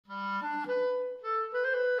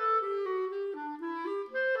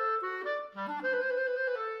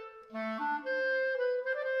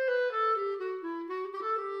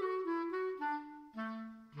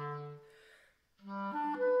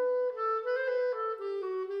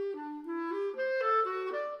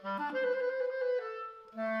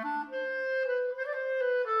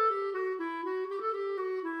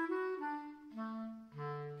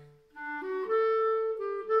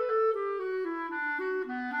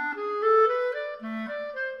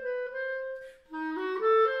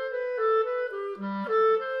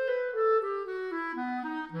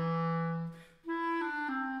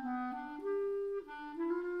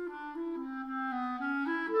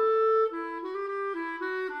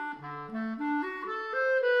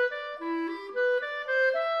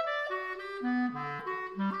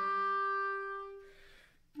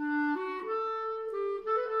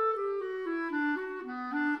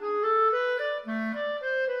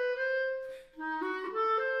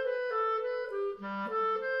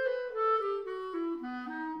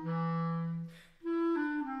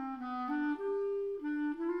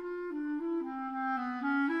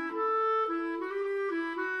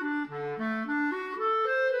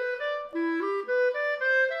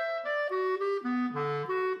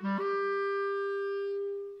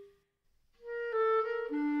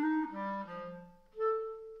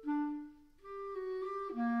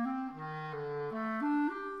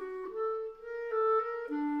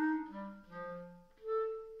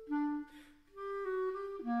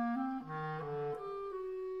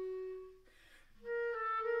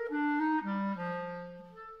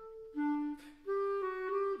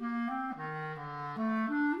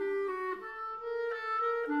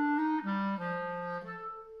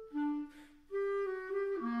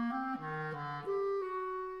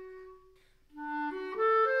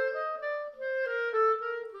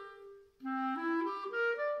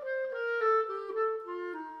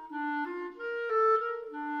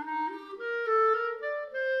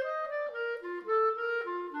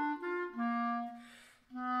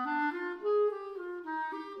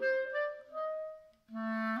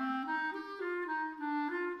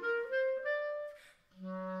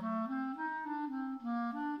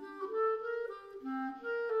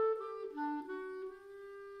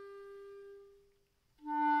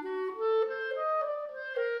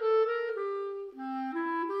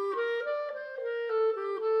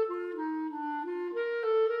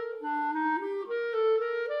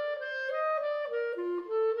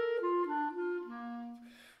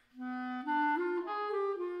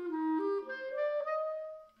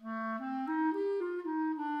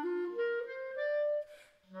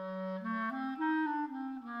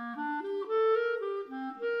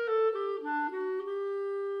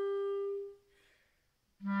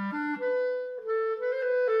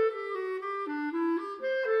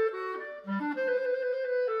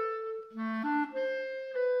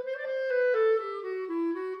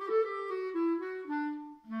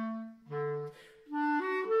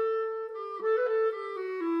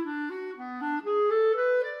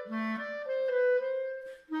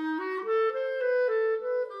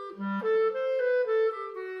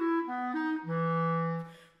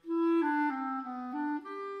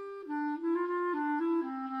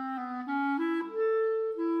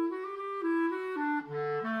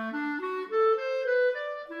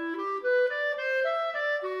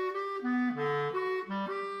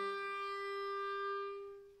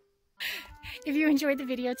If you enjoyed the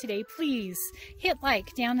video today, please hit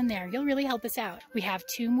like down in there. You'll really help us out. We have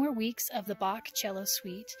 2 more weeks of the Bach Cello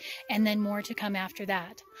Suite and then more to come after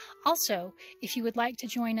that. Also, if you would like to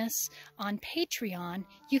join us on Patreon,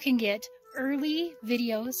 you can get early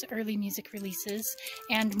videos, early music releases,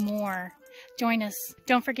 and more. Join us.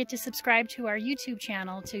 Don't forget to subscribe to our YouTube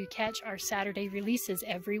channel to catch our Saturday releases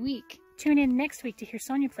every week. Tune in next week to hear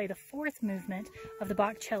Sonia play the 4th movement of the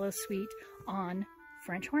Bach Cello Suite on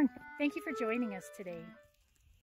French horn. Thank you for joining us today.